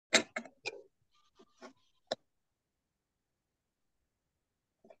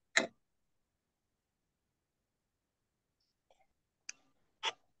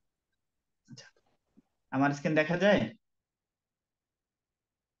আমার স্ক্রিন দেখা যায়?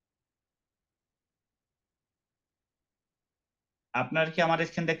 আপনার কি আমার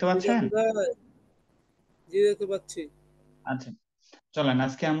স্ক্রিন দেখতে জি পাচ্ছেন? জাকির ভাই, জি দেখতে পাচ্ছি। আচ্ছা, চলেন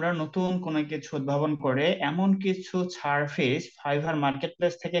আজকে আমরা নতুন কোনো কিছু উদ্ভাবন করে এমন কিছু সার্ভিস ফাইবার মার্কেট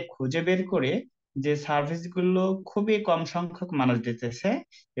প্লেস থেকে খুঁজে বের করে যে সার্ভিস গুলো খুবই কম সংখ্যক মানুষ দিতেছে,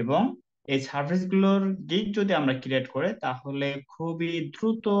 এবং এই সার্ভিস গুলোর গিগ যদি আমরা ক্রিয়েট করে তাহলে খুবই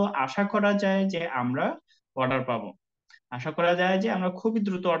দ্রুত আশা করা যায় যে আমরা অর্ডার পাবো। আশা করা যায় যে আমরা খুবই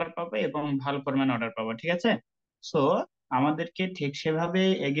দ্রুত অর্ডার পাবো এবং ভালো পরিমাণে অর্ডার পাবো, ঠিক আছে? সো আমাদেরকে ঠিক সেভাবে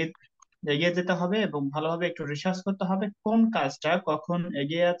এগিয়ে এগিয়ে যেতে হবে এবং ভালোভাবে একটু রিসার্চ করতে হবে কোন কাজটা কখন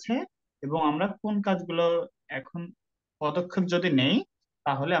এগিয়ে আছে, এবং আমরা কোন কাজগুলো এখন পদক্ষেপ যদি নেই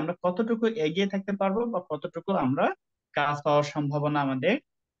তাহলে আমরা কতটুকু এগিয়ে থাকতে পারবো বা কতটুকু আমরা কাজ পাওয়ার সম্ভাবনা আমাদের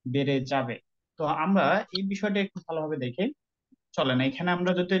বেড়ে যাবে। তো আমরা এই বিষয়টা একটু ভালোভাবে দেখি। চলেন এখানে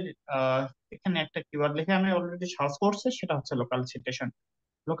আমরা যদি আহ এখানে একটা কিওয়ার্ড লিখে আমি অলরেডি সার্চ করছি, সেটা হচ্ছে লোকাল সিটেশন।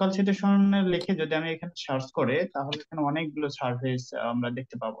 লোকাল সিটেশন লিখে যদি আমি এখানে সার্চ করি তাহলে এখানে অনেকগুলো সার্ভিস আমরা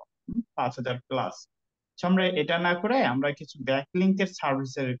দেখতে পাবো, 5,000 প্লাস। আমরা এটা না করে আমরা কিছু ব্যাকলিংকের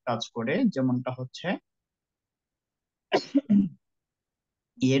সার্ভিসের কাজ করে, যেমনটা হচ্ছে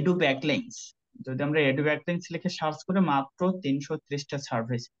এডু ব্যাকলিংস। যদি আমরা এডু ব্যাকলিংস লিখে সার্চ করে মাত্র 330টা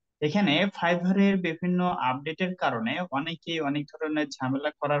সার্ভিস। এখানে ফাইবারের বিভিন্ন আপডেটের কারণে অনেকেই অনেক ধরনের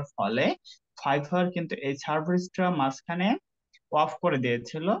ঝামেলা করার ফলে ফাইবার কিন্তু এই সার্ভিসটা মাঝখানে অফ করে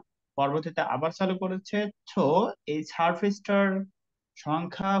দিয়েছিল, পরবর্তীতে আবার চালু করেছে। তো এই সার্ভিসটার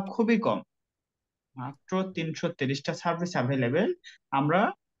সংখ্যা খুবই কম, মাত্র 330টা সার্ভিস অ্যাভেলেবেল। আমরা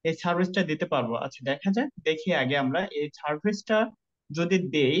এই সার্ভিসটা দিতে পারবো। আচ্ছা দেখা যাক, দেখি আগে আমরা এই সার্ভিসটা যদি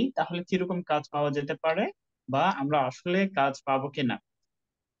দেই তাহলে কিরকম কাজ পাওয়া যেতে পারে, বা আমরা আসলে কাজ পাবো কিনা।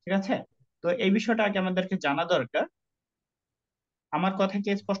 ঠিক আছে, তো এই বিষয়টা আগে আমাদেরকে জানা দরকার। আমার কথা কি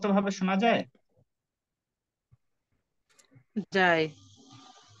স্পষ্টভাবে শোনা যায়? যায়।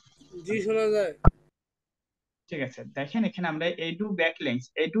 জি শোনা যায়। ঠিক আছে, দেখেন এখানে আমরা edu backlinks,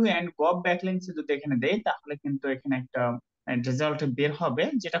 edu and gov backlinks যদি এখানে দেই তাহলে কিন্তু এখানে একটা রেজাল্ট বের হবে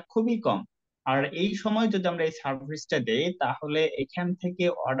যেটা খুবই কম। আর এই সময় যদি আমরা এই সার্ভিসটা দেই তাহলে এখান থেকে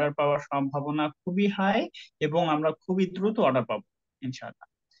অর্ডার পাওয়ার সম্ভাবনা খুবই হাই, এবং আমরা খুবই দ্রুত অর্ডার পাবো ইনশাআল্লাহ।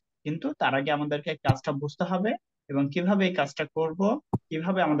 কিন্তু তার আগে আমাদেরকে কাজটা বুঝতে হবে, এবং কিভাবে এই কাজটা করব,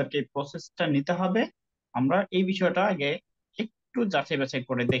 কিভাবে আমাদেরকে এই প্রসেসটা নিতে হবে, আমরা এই বিষয়টা আগে একটু যাচাই বাছাই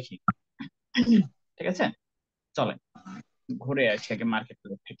করে দেখি। ঠিক আছে, চলেন ঘুরে আসি আগে মার্কেট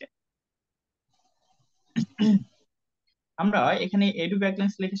প্লেস থেকে। আমরা এখানে এডু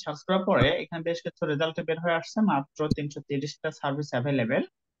ব্যাকলিংকস লিখে সার্চ করার পরে এখানে বেশ কিছু রেজাল্ট বের হয়ে আসছে, মাত্র 330টা সার্ভিস অ্যাভেলেবেল।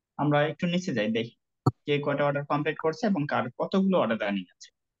 আমরা একটু নিচে যাই, দেখি কে কয়টা অর্ডার কমপ্লিট করছে এবং কার কতগুলো অর্ডার রানিং আছে।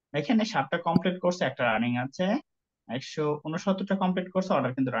 এখানে 7টা কমপ্লিট করছে, একটা রানিং আছে। 169টা কমপ্লিট করছে,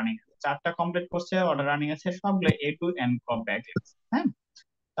 অর্ডার কিন্তু রানিং আছে। 4টা কমপ্লিট করছে, অর্ডার রানিং আছে। সবগুলো এডু এন্ড কম ব্যাকলিংকস, হ্যাঁ।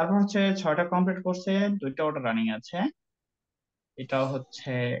 তারপর হচ্ছে 6টা কমপ্লিট করছে, 2টা অর্ডার রানিং আছে। এটাও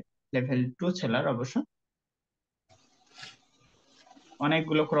হচ্ছে লেভেল 2 সেলার অবশ্য।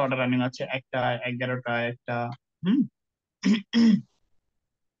 অনেকগুলো করে অর্ডার রানিং আছে, একটা, 11টা, একটা। হুম।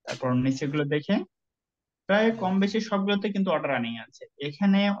 তারপর নিচেগুলো দেখে প্রায় কম বেশি সবগুলোতে কিন্তু অর্ডার রানিং আছে।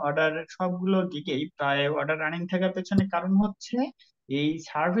 এখানে অর্ডার সবগুলো দিকেই প্রায় অর্ডার রানিং থাকার পেছনে কারণ হচ্ছে এই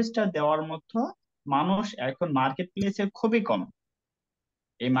সার্ভিসটা দেওয়ার মতো মানুষ এখন মার্কেট প্লেসে খুবই কম।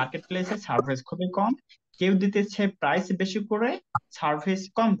 এই মার্কেট প্লেসে সার্ভিস খুবই কম। কেউ দিতেছে প্রাইস বেশি করে, সার্ভিস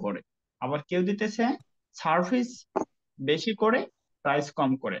কম করে। আবার কেউ দিতেছে সার্ভিস বেশি করে, প্রাইস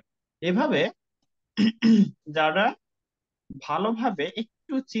কম করে। এভাবে যারা ভালোভাবে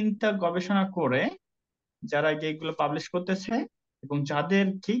একটু চিন্তা গবেষণা করে, যারা গিগুলো পাবলিশ করতেছে এবং যাদের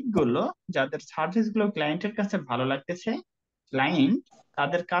গিগগুলো, যাদের সার্ভিস গুলো ক্লায়েন্টের কাছে ভালো লাগতেছে, ক্লায়েন্ট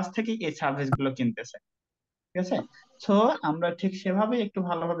তাদের কাছ থেকে এই সার্ভিস গুলো কিনতেছে। ঠিক আছে, তো আমরা ঠিক সেভাবে একটু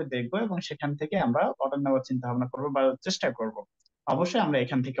ভালোভাবে দেখবো এবং সেখান থেকে আমরা অর্ডার নেওয়ার চিন্তা ভাবনা করবো বা চেষ্টা করব। অবশ্যই আমরা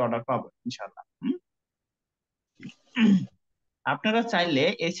এখান থেকে অর্ডার পাবো ইনশাল্লাহ। আপনারা চাইলে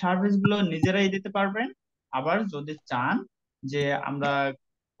এই সার্ভিস গুলো নিজেরাই দিতে পারবেন। আবার যদি চান যে আমরা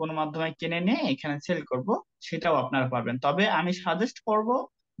কোনো মাধ্যমে কিনে নিয়ে এখানে সেল করব, সেটাও আপনারা পারবেন। তবে আমি সাজেস্ট করব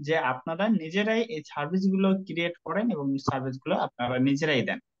যে আপনারা নিজেরাই এই সার্ভিস গুলো ক্রিয়েট করেন এবং সার্ভিস গুলো আপনারা নিজেরাই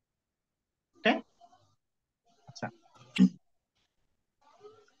দেন। ঠিক? আচ্ছা,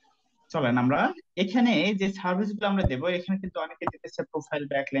 চলেন আমরা এখানে যে সার্ভিস গুলো আমরা দেবো, এখানে কিন্তু অনেকে দিতেছে প্রোফাইল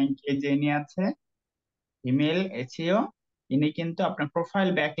ব্যাকলিংক। এই যে ইনি আছে, ইমেল এসইও, ইনি কিন্তু আপনার প্রোফাইল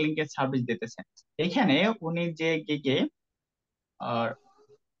ব্যাকলিংকের সার্ভিস দিতেছেন। এখানে উনি যে গিগে আর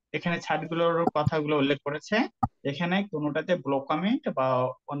এখানে ছাইটগুলোর কথাগুলো উল্লেখ করেছে, এখানে কোনোটাতে ব্লক কমেন্ট বা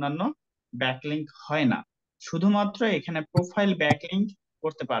অন্যান্য ব্যাকলিংক হয় না। শুধুমাত্র এখানে প্রোফাইল ব্যাকলিংক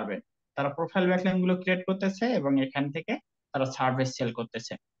করতে পারবেন। তারা প্রোফাইল ব্যাকলিংক গুলো ক্রিয়েট করতেছে এবং এখান থেকে তারা সার্ভিস সেল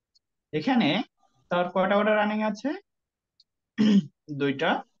করতেছে। এখানে তার কয়টা অর্ডার রানিং আছে? দুইটা।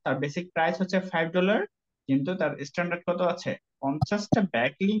 তার বেসিক প্রাইস হচ্ছে $5, কিন্তু তার স্ট্যান্ডার্ড কত আছে? 50টা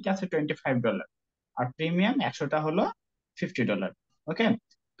ব্যাকলিংক আছে $25, আর প্রিমিয়াম 100টা হলো $50। ওকে,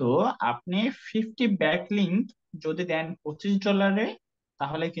 তো আপনি 50 ব্যাকলিংক যদি দেন $25,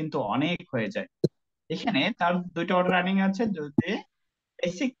 তাহলে কিন্তু অনেক হয়ে যায়। এখানে তার দুইটা অর্ডার রানিং আছে, যদি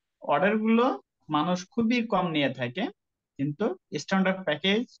বেসিক অর্ডার গুলো মানুষ খুবই কম নিয়ে থাকে, কিন্তু স্ট্যান্ডার্ড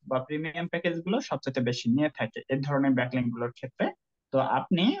প্যাকেজ বা প্রিমিয়াম প্যাকেজ গুলো সবচেয়ে বেশি নিয়ে থাকে এই ধরনের ব্যাকলিংক গুলোর ক্ষেত্রে। তো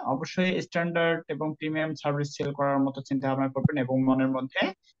আপনি অবশ্যই স্ট্যান্ডার্ড এবং প্রিমিয়াম সার্ভিস সেল করার মতো চিন্তা ভাবনা করবেন এবং মনের মধ্যে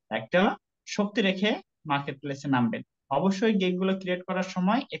একটা শক্তি রেখে মার্কেট প্লেসে নামবেন। অবশ্যই গিগ গুলো ক্রিয়েট করার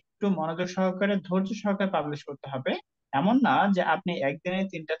সময় একটু মনোযোগ সহকারে ধৈর্য সহকারে পাবলিশ করতে হবে। এমন না যে আপনি একদিনে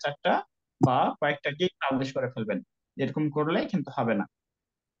তিনটা চারটা বা কয়েকটা গিগ পাবলিশ করে ফেলবেন, এরকম করলে কিন্তু হবে না।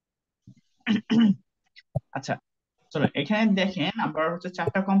 আচ্ছা, চলো এখানে দেখেন আমরা হচ্ছে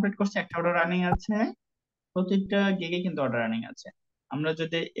চারটা কমপ্লিট করছি, একটা অর্ডার রানিং আছে, প্রতিটা গিগে কিন্তু অর্ডার রানিং আছে। আমরা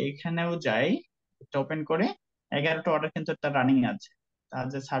যদি এখানেও যাই, এটা ওপেন করে, 11টা অর্ডার কিন্তু তার রানিং আছে। তার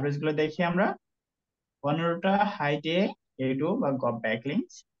যে সার্ভিস গুলো দেখি আমরা, 15টা হাই ডে এডো বা গব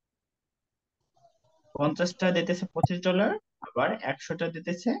ব্যাকলিংস, 50টা দিতেছে $25, আবার 100টা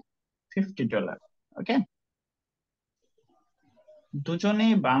দিতেছে $50। ওকে,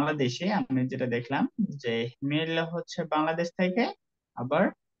 দুজনেই বাংলাদেশে। আমি যেটা দেখলাম যে মেল হচ্ছে বাংলাদেশ থেকে, আবার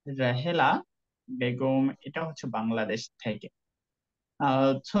রাহেলা বেগম এটা হচ্ছে বাংলাদেশ থেকে।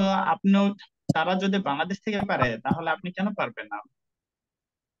 তো আপনিও, তারা যদি বাংলাদেশ থেকে পারে তাহলে আপনি কেন পারবেন না?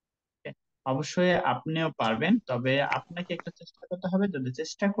 অবশ্যই আপনিও পারবেন, তবে আপনাকে একটু চেষ্টা করতে হবে। যদি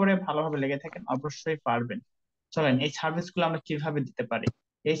চেষ্টা করে ভালোভাবে লেগে থাকেন অবশ্যই পারবেন। চলেন এই সার্ভিস গুলো আমরা কিভাবে দিতে পারি।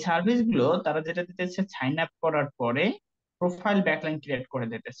 এই সার্ভিস গুলো তারা যেটা দিতেছে, সাইন আপ করার পরে প্রোফাইল ব্যাকলাইন ক্রিয়েট করে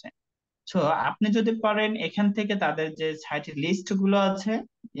দিতেছে। তো আপনি যদি পারেন এখান থেকে তাদের যে সাইটের লিস্ট গুলো আছে,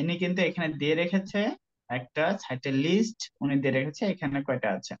 ইনি কিন্তু এখানে দিয়ে রেখেছে একটা সাইটের লিস্ট, উনি দিয়ে রেখেছে এখানে কয়টা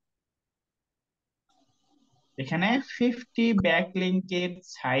আছে, এখানে 50 ব্যাকলিংকের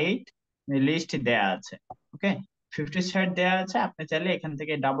সাইট লিস্ট দেয়া আছে। ওকে, 50 সাইট দেয়া আছে, আপনি চাইলে এখান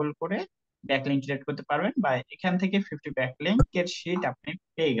থেকে ডাবল করে ব্যাকলিংক ক্রিয়েট করতে পারবেন, বা এখান থেকে 50 ব্যাকলিংকের শিট আপনি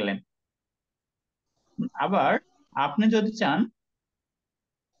পেয়ে গেলেন। আবার আপনি যদি চান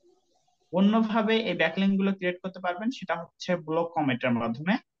অন্যভাবে এই ব্যাকলিংক গুলো ক্রিয়েট করতে পারবেন, সেটা হচ্ছে ব্লগ কমেন্টের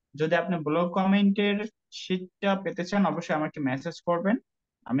মাধ্যমে। যদি আপনি ব্লগ কমেন্টের শিটটা পেতে চান অবশ্যই আমাকে মেসেজ করবেন,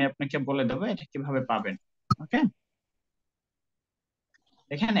 আমি আপনাকে বলে দেবো এটা কিভাবে পাবেন। ওকে,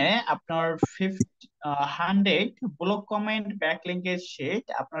 এখানে আপনার 100 ব্লক কমেন্ট ব্যাকলিংকের শিট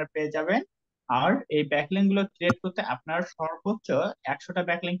আপনার পেয়ে যাবেন। আর এই ব্যাকলিংক গুলো ক্রিয়েট করতে আপনার সর্বোচ্চ 100টা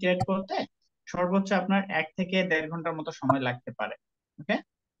ব্যাকলিংক ক্রিয়েট করতে সর্বোচ্চ আপনার 1 থেকে 1.5 ঘন্টার মতো সময় লাগতে পারে। ওকে,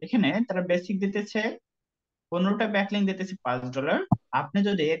 এখানে তারা বেসিক দিতেছে 15টা ব্যাকলিংক দিতেছে $5। আপনি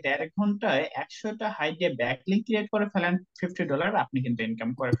যদি 1.5 ঘন্টায় 100টা হাই দিয়ে ব্যাকলিংক ক্রিয়েট করে ফেলেন $50, আপনি কিন্তু ইনকাম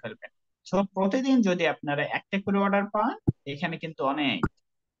করে ফেলবেন। সো প্রতিদিন যদি আপনারা একটা করে অর্ডার পান, এখানে কিন্তু অনেক।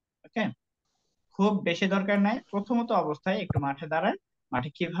 ওকে, খুব বেশি দরকার নাই, প্রথমত অবস্থায় একটু মাঠে দাঁড়ান, মাঠে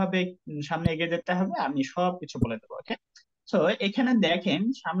কিভাবে সামনে এগিয়ে যেতে হবে আমি সব কিছু বলে দেবো। ওকে, তো এখানে দেখেন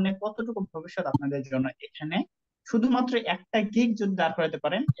সামনে কতটুকু ভবিষ্যৎ আপনাদের জন্য। এখানে শুধুমাত্র একটা গিগ যদি দাঁড় করাতে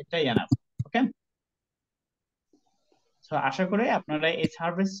পারেন এটাই এনাফ। ওকে, তো আশা করি আপনারা এই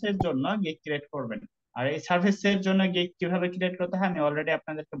সার্ভিসের জন্য গিগ ক্রিয়েট করবেন। আর এই সার্ভিসের জন্য গিগ কিভাবে ক্রিয়েট করতে হয় আমি অলরেডি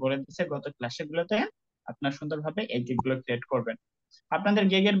আপনাদেরকে বলে দিচ্ছি গত ক্লাসে গুলোতে। আপনারা সুন্দরভাবে এই গিগ গুলো ক্রিয়েট করবেন। আপনাদের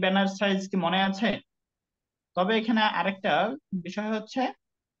গিগের ব্যানার সাইজ কি মনে আছে? তবে এখানে আরেকটা বিষয় হচ্ছে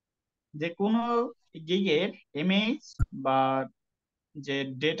যে কোনো গিগের ইমেজ বা যে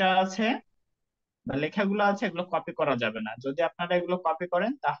ডেটা আছে বা লেখাগুলো আছে এগুলো কপি করা যাবে না। যদি আপনারা এগুলো কপি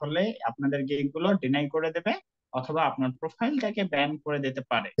করেন তাহলে আপনাদের গিগ গুলো ডিনাই করে দেবে, অথবা আপনার প্রোফাইলটাকে ব্যান করে দিতে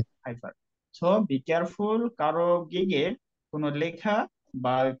পারে ফাইবার। সো বি কেয়ারফুল, কারো গিগের কোনো লেখা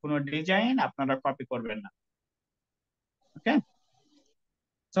বা কোনো ডিজাইন আপনারা কপি করবেন না। ওকে,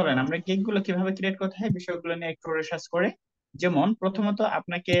 চলেন আমরা গিগ গুলো কিভাবে ক্রিয়েট করতে হয় বিষয়গুলো নিয়ে একটু রিসার্চ করে। যেমন প্রথমত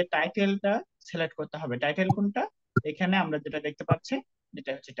আপনাকে টাইটেলটা সিলেক্ট করতে হবে। টাইটেল কোনটা? এখানে আমরা যেটা দেখতে পাচ্ছি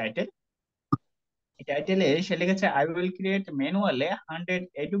এটা হচ্ছে টাইটেল। এই টাইটেলে সে লিখেছে I will create manually 100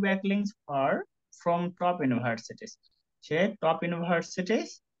 edu backlinks for from top universities. Say top universities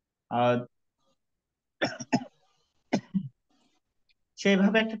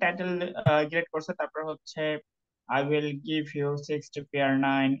সেইভাবে একটা টাইটেল ক্রিয়েট করছে। তারপর হচ্ছে I will give you 6 to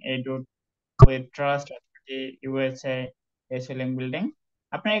 9 edu with trust USA SA link building.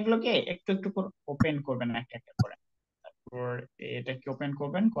 আপনারা এগুলোকে একটু একটু করে ওপেন করবেন একটা একটা করে। তারপর এটাকে ওপেন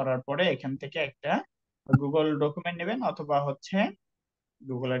করবেন, করার পরে এখান থেকে একটা গুগল ডকুমেন্ট নেবেন, অথবা হচ্ছে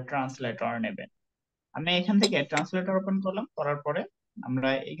গুগলের ট্রান্সলেটর নেবেন। আমি এখান থেকে ট্রান্সলেটর ওপেন করলাম, করার পরে আমরা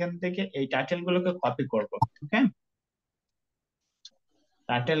এখান থেকে এই টাইটেল গুলোকে কপি করব। ওকে,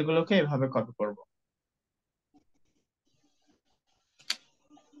 টাইটেল গুলোকে এভাবে কপি করব।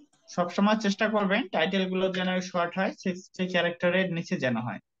 সবসময় চেষ্টা করবেন টাইটেল গুলো যেন শর্ট হয়, 60 ক্যারেক্টারের নিচে যেন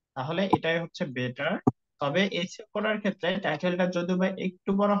হয়, তাহলে এটাই হচ্ছে বেটার। তবে এসিও করার ক্ষেত্রে টাইটেলটা যদি বা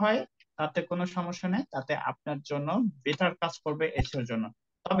একটু বড় হয় তাতে কোনো সমস্যা নেই, তাতে আপনার জন্য বেটার কাজ করবে এসিওর জন্য।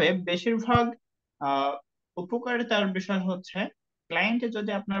 তবে বেশিরভাগ আহ উপকারিতার বিষয় হচ্ছে ক্লায়েন্টে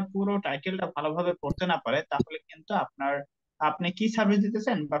যদি আপনার পুরো টাইটেলটা ভালোভাবে পড়তে না পারে, তাহলে কিন্তু আপনি কি সার্ভিস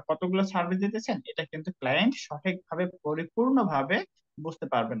দিতেছেন বা কতগুলো সার্ভিস দিতেছেন এটা কিন্তু ক্লায়েন্ট সঠিকভাবে পরিপূর্ণভাবে বুঝতে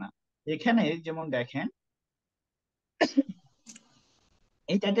পারবে না। এখানে যেমন দেখেন,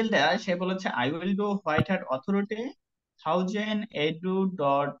 এই টাইটেলটা সে বলেছে I will do white hat authority 1000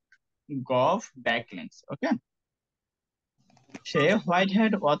 edu.gov backlinks. Okay, say white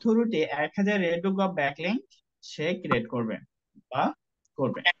hat authority 1000 edu.gov backlink say create করবে বা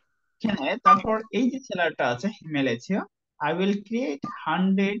করবে। এখানে তারপর এই যে সেলারটা আছে হিমেল SEO, I will create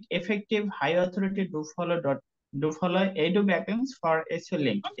 100 effective high authority do follow edu backlinks for SEO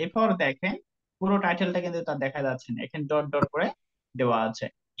link। এরপর দেখেন পুরো টাইটেলটা কিন্তু তার দেখা যাচ্ছে না, এখানে ডট ডট করে দেওয়া আছে।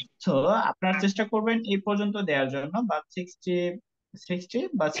 তো আপনারা চেষ্টা করবেন এই পর্যন্ত দেওয়ার জন্য, বা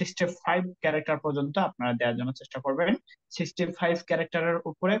 65 ক্যারেক্টার পর্যন্ত আপনারা দেওয়ার জন্য চেষ্টা করবেন। 65 ক্যারেক্টারের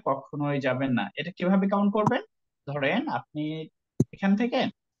উপরে কখনোই যাবেন না। এটা কিভাবে কাউন্ট করবেন? ধরেন আপনি এখান থেকে,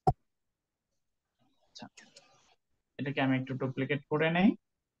 আচ্ছা, এটাকে আমি একটু ডুপ্লিকেট করে নেই।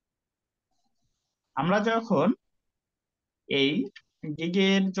 আমরা যখন এই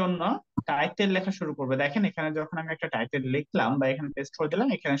গিগের জন্য টাইটেল লেখা শুরু করবে, দেখেন এখানে যখন আমি একটা টাইটেল লিখলাম বা এখানে পেস্ট করে দিলাম,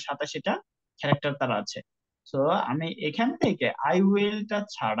 এখানে 87টা ক্যারেক্টার তার আছে। তো আমি এখান থেকে আই উইল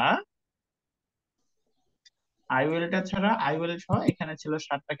সহ এখানে ছিল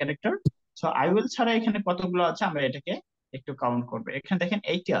 7টা ক্যারেক্টার। সো আই উইল ছাড়া এখানে কতগুলো আছে আমরা এটাকে একটু কাউন্ট করবো। এখানে দেখেন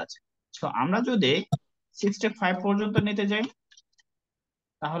 80 আছে। সো আমরা যদি 65 পর্যন্ত নিতে যাই,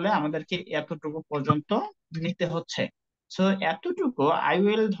 তাহলে আমাদেরকে এতটুকু পর্যন্ত নিতে হচ্ছে। সো এতটুকু আই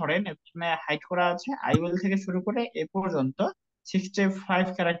উইল, ধরেন এখানে হাইড করা আছে, আই উইল থেকে শুরু করে এ পর্যন্ত 65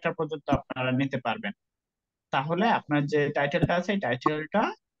 ক্যারেক্টার পর্যন্ত আপনারা নিতে পারবেন। তাহলে আপনার যে টাইটেলটা আছে এই টাইটেলটা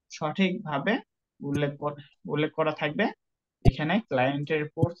সঠিকভাবে উল্লেখ করা থাকবে। এখানে ক্লায়েন্টের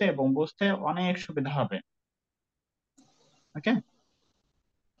পড়তে এবং বুঝতে অনেক সুবিধা হবে। ওকে,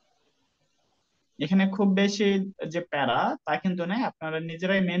 এখানে খুব বেশি যে প্যারা তা কিন্তু নয়, আপনারা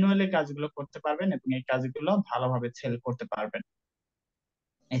নিজেরাই ম্যানুয়ালি কাজগুলো করতে পারবেন এবং এই কাজগুলো ভালোভাবে সেল করতে পারবেন,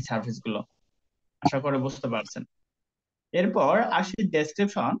 এই সার্ভিস গুলো। আশা করে বুঝতে পারছেন। এরপর আসি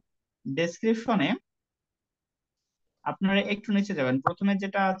ডেসক্রিপশন। ডেসক্রিপশনে আপনারা একটু নিচে যাবেন, প্রথমে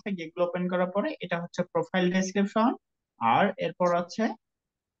যেটা আছে গিগুলো ওপেন করার পরে এটা হচ্ছে প্রোফাইল ডেসক্রিপশন, আর এরপর আছে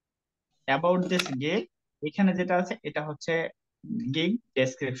অ্যাবাউট দিস গিগ। এখানে যেটা আছে এটা হচ্ছে গিগ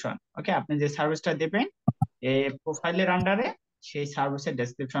ডেসক্রিপশন। ওকে, আপনি যে সার্ভিসটা দিবেন এই প্রোফাইলের আন্ডারে, সেই সার্ভিসের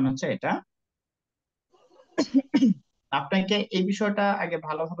ডেসক্রিপশন হচ্ছে এটা। আপনাকে এই বিষয়টা আগে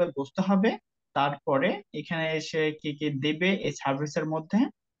ভালোভাবে বুঝতে হবে, তারপরে এখানে এসে কি কি দিবে এই সার্ভিসের মধ্যে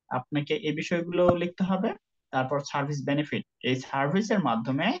আপনাকে এই বিষয়গুলো লিখতে হবে। তারপর সার্ভিস বেনিফিট, এই সার্ভিসের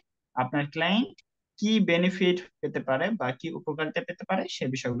মাধ্যমে আপনার ক্লায়েন্ট কি বেনিফিট পেতে পারে বা কি উপকারিতা পেতে পারে সে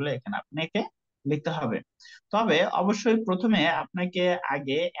বিষয়গুলো এখানে আপনাকে লিখতে হবে। তবে অবশ্যই প্রথমে আপনাকে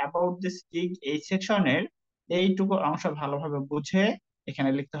আগে অ্যাবাউট দিস গিগ এই সেকশনের এইটুকু অংশ ভালোভাবে বুঝে এখানে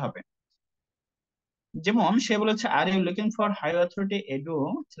লিখতে হবে। যেমন সে বলেছে are you looking for high authority edu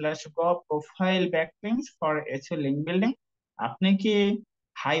slash গ profile backlinks for SEO link building. আপনি কি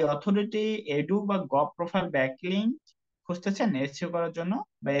হাই অথরিটি এডু বা গ প্রোফাইল ব্যাকলিংক খুঁজতেছেন এসইও করার জন্য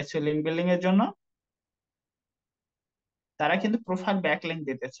বা এসইও লিঙ্ক বিল্ডিং এর জন্য? তারা কিন্তু প্রোফাইল ব্যাকলিংক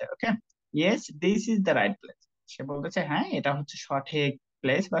দিতেছে। ওকে, yes this is the right place. সে বলতেছে হ্যাঁ এটা হচ্ছে সঠিক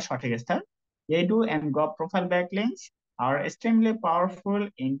প্লেস বা সঠিক স্থান। এডু এন্ড গ profile backlinks are extremely powerful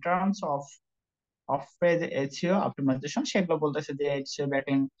in terms of of page SEO optimisation. সেগুলো বলতেছে যে এসইও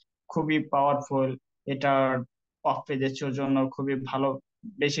ব্যাকলিং খুবই পাওয়ারফুল, এটার অফ পেজ এসইওর জন্য খুবই ভালো,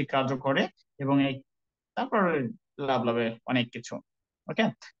 বেশি কার্য করে, এবং এই তারপর লাভ লাভে অনেক কিছু। ওকে,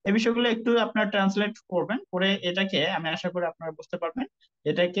 এই বিষয়গুলো একটু আপনার ট্রান্সলেট করবেন, করে এটাকে আমি আশা করি আপনারা বুঝতে পারবেন।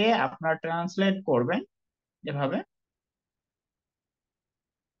 এটাকে আপনার ট্রান্সলেট করবেন এভাবে।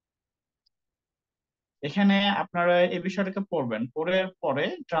 এখানে আপনারা এই বিষয়টাকে পড়বেন, পড়ে পরে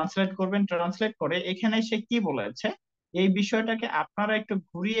ট্রান্সলেট করবেন, ট্রান্সলেট করে এখানে সে কি বলেছে এই বিষয়টাকে আপনারা একটু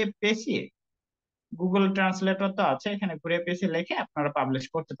ঘুরিয়ে পেঁচিয়ে, গুগল ট্রান্সলেটর তো আছে, এখানে ঘুরিয়ে পেঁচিয়ে লিখে আপনারা পাবলিশ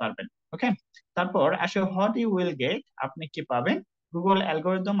করতে পারবেন। ওকে, তারপর আসলে হোয়াট ইউ উইল গেট, আপনি কি পাবেন? গুগল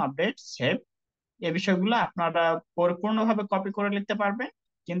অ্যালগোরিদম আপডেট সেভ, এই বিষয়গুলো আপনারা পরিপূর্ণভাবে কপি করে লিখতে পারবেন,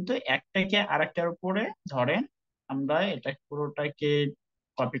 কিন্তু একটাকে আরেকটার উপরে ধরেন আমরা এটা পুরোটাকে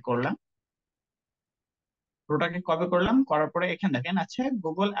কপি করলাম। পুরোটাকে কপি করলাম, করার পরে এখানে দেখেন আছে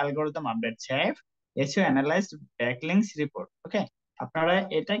Google algorithm update save SEO analyse backlinks report. ওকে, আপনারা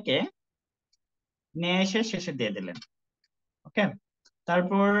এটাকে নিয়ে এসে শেষে দিয়ে দিলেন। ওকে,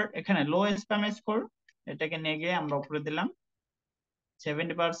 তারপর এখানে লো স্প্যাম স্কোর, এটাকে নিয়ে গিয়ে আমরা উপরে দিলাম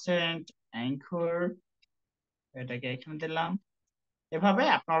 70% অ্যাঙ্কর, এটাকে এখানে দিলাম। এভাবে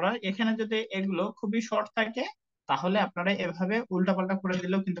আপনারা এখানে যদি এগুলো খুবই শর্ট থাকে তাহলে আপনারা এভাবে উল্টাপাল্টা করে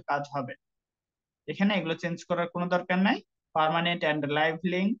দিলেও কিন্তু কাজ হবে। এখানে এগুলো চেঞ্জ করার কোনো দরকার নাই। পার্মানেন্ট অ্যান্ড লাইভ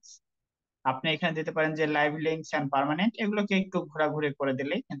লিঙ্ক আপনি এখানে দিতে পারেন যে লাইভ লিঙ্কস এন্ড পার্মানেন্ট, এগুলোকে একটু ঘোরাঘুরি করে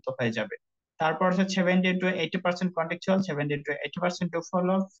দিলেই কিন্তু হয়ে যাবে। তারপর হচ্ছে 70 to 80% contextual, 70 to 80% to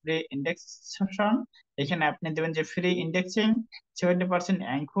follow, free ইন্ডেক্সেশন, এখানে আপনি দেবেন যে free indexing, 70%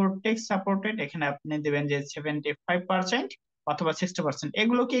 anchor text supported, এখানে আপনি দেবেন যে 75% অথবা 60%,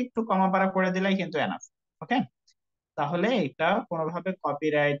 এগুলোকে একটু কমা বাড়া করে দিলেই কিন্তু এনাফ। ওকে, তাহলে এটা কোনোভাবে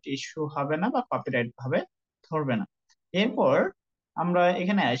কপিরাইট ইস্যু হবে না বা কপিরাইট ভাবে ধরবে না। এরপর আমরা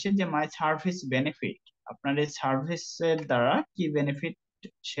এখানে আসি যে মাই সার্ভিস বেনিফিট, আপনার এই সার্ভিসের দ্বারা কি বেনিফিট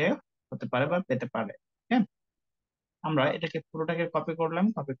সে হতে পারে বা পেতে পারে। হ্যাঁ, আমরা এটাকে পুরোটাকে কপি করলাম,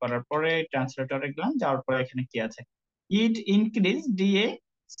 কপি করার পরে ট্রান্সলেটরে গেলাম, যাওয়ার পরে এখানে কি আছে, ইট ইনক্রিজ ডিএ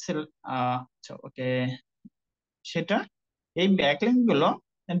সেল, আচ্ছা ওকে, সেটা এই ব্যাকলিংক গুলো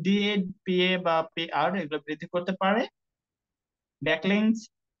ডিএ, পিএ বা পিআর এগুলো বৃদ্ধি করতে পারে। Backlinks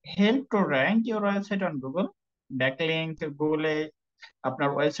help to rank your website on Google. Backlink গুগলে আপনার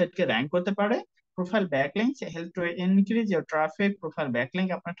ওয়েবসাইটকে র্যাঙ্ক করতে পারে। Profile backlinks help to increase your traffic, profile backlink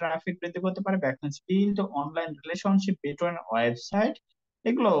আপনার ট্রাফিক বৃদ্ধি করতে পারে। Backlinks build online relationship between website,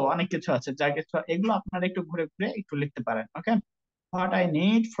 এগুলো অনেক কিছু আছে, যা কিছু এগুলো আপনারা একটু ঘুরে ঘুরে একটু লিখতে পারেন। ওকে, what I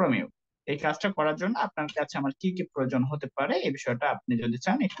need from you, এই কাজটা করার জন্য আপনার কাছে আমার কি কি প্রয়োজন হতে পারে এই বিষয়টা আপনি যদি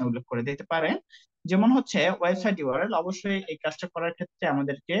চান এখানে উল্লেখ করে দিতে পারেন। যেমন হচ্ছে ওয়েবসাইট ইউআরএল, অবশ্যই এই কাজটা করার ক্ষেত্রে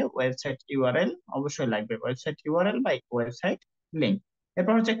আমাদেরকে ওয়েবসাইট ইউআরএল অবশ্যই লাগবে, ওয়েবসাইট ইউআরএল বা ওয়েবসাইট লিংক।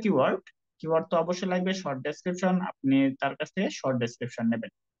 এরপর হচ্ছে কিওয়ার্ড, কিওয়ার্ড তো অবশ্যই লাগবে। শর্ট ডেসক্রিপশন, আপনি তার কাছ থেকে শর্ট ডেসক্রিপশন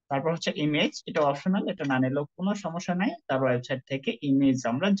নেবেন। তারপর হচ্ছে ইমেজ, এটা অপশনাল, এটা না নিলেও কোনো সমস্যা নাই, তার ওয়েবসাইট থেকে ইমেজ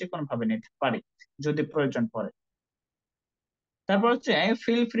আমরা যে কোনো ভাবে নিতে পারি যদি প্রয়োজন পড়ে। তারপর হচ্ছে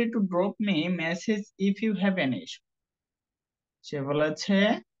feel free to drop me message if you have any issue, সে বলেছে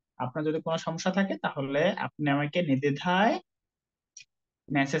আপনার যদি কোনো সমস্যা থাকে তাহলে আপনি আমাকে নির্দ্বিধায়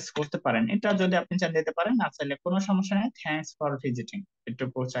মেসেজ করতে পারেন, এটা যদি আপনি চান দিতে পারেন, না চাইলে কোনো সমস্যা নেই। থ্যাঙ্কস ফর ভিজিটিং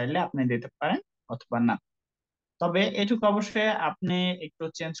এটুকু চাইলে আপনি দিতে পারেন অথবা না, তবে এটুকু অবশ্যই আপনি একটু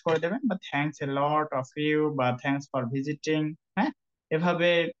চেঞ্জ করে দেবেন, বা thanks a lot of you বা থ্যাঙ্কস ফর ভিজিটিং। হ্যাঁ, এভাবে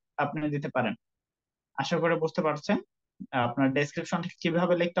আপনি দিতে পারেন। আশা করে বুঝতে পারছেন আপনার ডেসক্রিপশন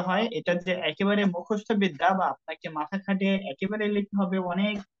কিভাবে লিখতে হয়। এটা যে একেবারে মুখস্থ বিদ্যা বা আপনাকে মাথা খাটিয়ে একেবারে লিখতে হবে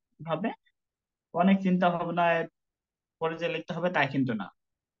অনেক ভাবে, অনেক চিন্তা ভাবনায় করে যে লিখতে হবে তা কিন্তু না।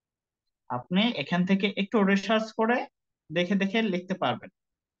 আপনি এখান থেকে একটু রিসার্চ করে দেখে দেখে লিখতে পারবেন,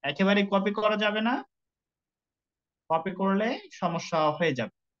 একেবারে কপি করা যাবে না, কপি করলে সমস্যা হয়ে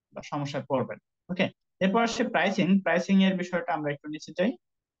যাবে বা সমস্যায় পড়বেন। ওকে, এরপর আসছে প্রাইসিং, প্রাইসিং এর বিষয়টা আমরা একটু নিচে যাই।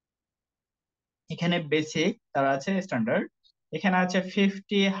 এখানে বেসিক, তার আছে স্ট্যান্ডার্ড, এখানে আছে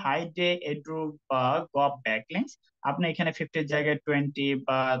 50 হাই ডে এড্রু বা গপ ব্যাকলিংস, আপনি এখানে 50 জায়গায় 20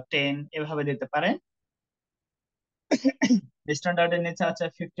 বা 10 এভাবে দিতে পারেন। স্ট্যান্ডার্ড এর নিচে আছে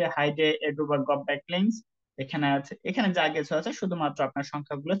 50 হাই ডে এড্রু বা গপ ব্যাকলিংস, এখানে আছে, এখানে যা কিছু আছে শুধুমাত্র আপনার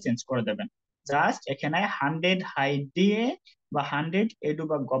সংখ্যাগুলো চেঞ্জ করে দেবেন। জাস্ট এখানে 100 হাই দিয়ে বা 100 এডু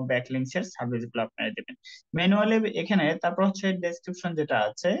বা গপ ব্যাকলিংস এর সার্ভিস গুলো আপনারা দেবেন ম্যানুয়ালি এখানে। তারপর হচ্ছে ডেসক্রিপশন যেটা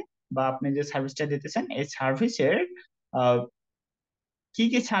আছে বা আপনি যে সার্ভিসটা দিতেছেন এই সার্ভিসের কি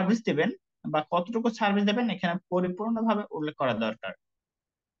কি সার্ভিস দিবেন বা কতটুকু সার্ভিস দেবেন এখানে পরিপূর্ণভাবে উল্লেখ করা দরকার।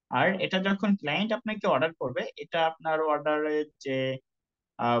 আর এটা যখন ক্লায়েন্ট আপনাকে অর্ডার করবে, এটা আপনার অর্ডারের যে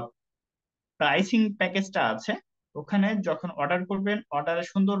প্রাইসিং প্যাকেজটা আছে ওখানে যখন অর্ডার করবেন অর্ডারে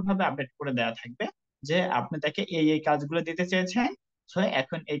সুন্দরভাবে আপডেট করে দেওয়া থাকবে যে আপনি তাকে এই এই কাজগুলো দিতে চেয়েছেন, তো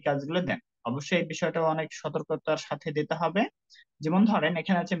এখন এই কাজগুলো দেন। অবশ্যই এই বিষয়টা অনেক সতর্কতার সাথে দিতে হবে। যেমন ধরেন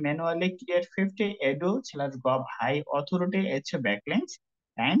এখানে আছে manually create 50 edu slash gov high authority H backlinks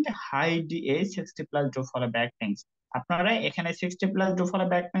and high DA 60 plus do for backlinks, আপনারা এখানে 60 প্লাস ডু ফর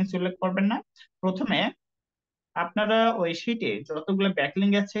ব্যাকলিংস উল্লেখ করবেন না। প্রথমে আপনারা ওই শিটে যতগুলো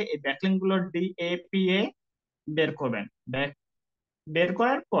ব্যাকলিংক আছে এই ব্যাকলিংক গুলোর ডিএপিএ বের করবেন। বের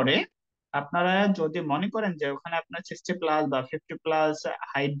করার পরে আপনারা যদি মনে করেন যে ওখানে আপনার 60 প্লাস বা 50 প্লাস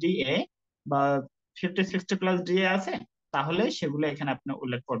হাই ডিএ বা 50 60 প্লাস ডিএ আছে তাহলে সেগুলো এখানে আপনি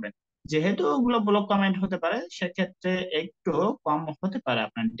উল্লেখ করবেন। যেহেতু ওগুলো ব্লক কমেন্ট হতে পারে সেক্ষেত্রে একটু কম হতে পারে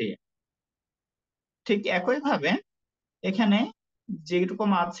আপনার ডিএ। ঠিক একই ভাবে এখানে যেরকম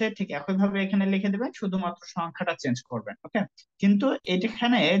আছে ঠিক একই ভাবে এখানে লিখে দেবেন, শুধুমাত্র সংখ্যাটা চেঞ্জ করবেন। ওকে, কিন্তু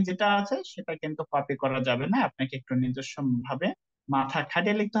এখানে যেটা আছে সেটা কিন্তু কপি করা যাবে না, আপনাকে একটু নিজস্ব ভাবে মাথা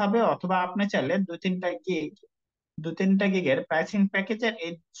খাটিয়ে লিখতে হবে, অথবা আপনি চাইলে দু তিনটা গিগের প্রাইসিং প্যাকেজের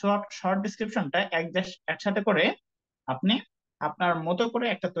এই শর্ট শর্ট ডিসক্রিপশনটা একসাথে করে আপনি আপনার মতো করে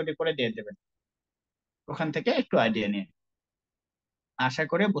একটা তৈরি করে দিয়ে দেবেন, ওখান থেকে একটু আইডিয়া নিয়ে। আশা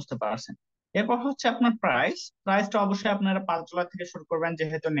করে বুঝতে পারছেন। এরপর হচ্ছে আপনার প্রাইসটা অবশ্যই আপনারা $5 থেকে শুরু করবেন,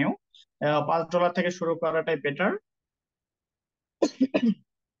 যেহেতু নিউ $5 থেকে শুরু করাটাই বেটার।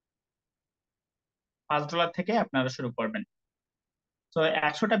 $5 থেকে আপনারা শুরু করবেন। তো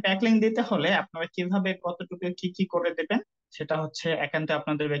 100টা ব্যাকলিং দিতে হলে আপনারা কিভাবে কতটুকু কি কি করে দেবেন সেটা হচ্ছে একান্ত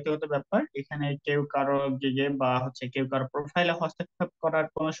আপনাদের ব্যক্তিগত ব্যাপার। এখানে কেউ কারো গিগে বা হচ্ছে কেউ কারো প্রোফাইলে হস্তক্ষেপ করার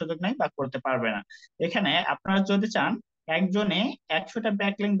কোনো সুযোগ নাই বা করতে পারবে না। এখানে আপনারা যদি চান একজনে 100টা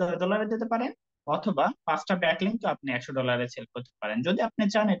ব্যাকলিং $10 দিতে পারেন, অথবা 5টা ব্যাকলিং তো আপনি $100 সেল করতে পারেন, যদি আপনি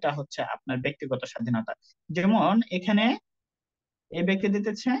চান। এটা হচ্ছে আপনার ব্যক্তিগত স্বাধীনতা। যেমন এখানে এই ব্যক্তি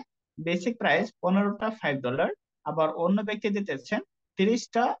দিতেছে বেসিক প্রাইস 15টা $5, আবার অন্য ব্যক্তি দিতেছেন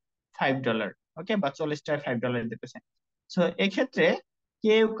 30টা $5। ওকে, বা 40টা $5 দিতেছেন। তো এক্ষেত্রে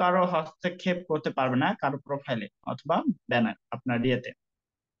কেউ কারো হস্তক্ষেপ করতে পারবে না কারো প্রোফাইলে অথবা ব্যানার আপনার ইয়েতে,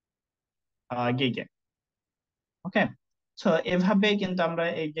 গিগে। ওকে, সো এভাবেই কিন্তু আমরা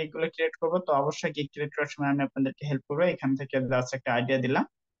এই গিগ গুলো ক্রিয়েট করবো। তো অবশ্যই গিগ ক্রিয়েট করার সময় আমি আপনাদেরকে হেল্প করবো, এখান থেকে জাস্ট একটা আইডিয়া দিলাম।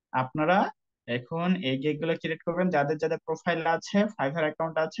 আপনারা এখন এই গিগ গুলো ক্রিয়েট করবেন, যাদের যাদের প্রোফাইল আছে, ফাইভার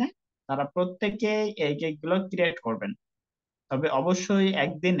অ্যাকাউন্ট আছে, তারা প্রত্যেকেই এই গিগ গুলো ক্রিয়েট করবেন। তবে অবশ্যই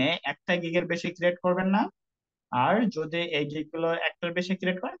একদিনে একটা গিগের বেশি ক্রিয়েট করবেন না। আর যদি এই গিগ গুলো একটার বেশি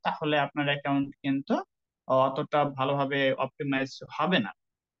ক্রিয়েট করেন তাহলে আপনার অ্যাকাউন্ট কিন্তু অতটা ভালোভাবে অপটিমাইজ হবে না।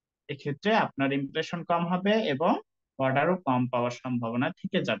 এক্ষেত্রে আপনার ইমপ্রেশন কম হবে এবং অর্ডারও কম পাওয়ার সম্ভাবনা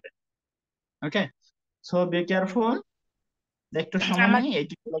থেকে যাবে। ওকে, সো বি কেয়ারফুল, একটু সময় আমার নিয়ে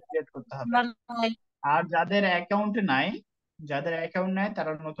এইগুলো ক্রিয়েট করতে হবে। আর যাদের অ্যাকাউন্ট নাই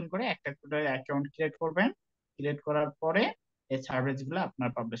তারা নতুন করে একটা করে অ্যাকাউন্ট ক্রিয়েট করবেন। ক্রিয়েট করার পরে এই সার্ভিস গুলো আপনার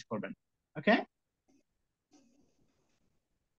পাবলিশ করবেন। ওকে।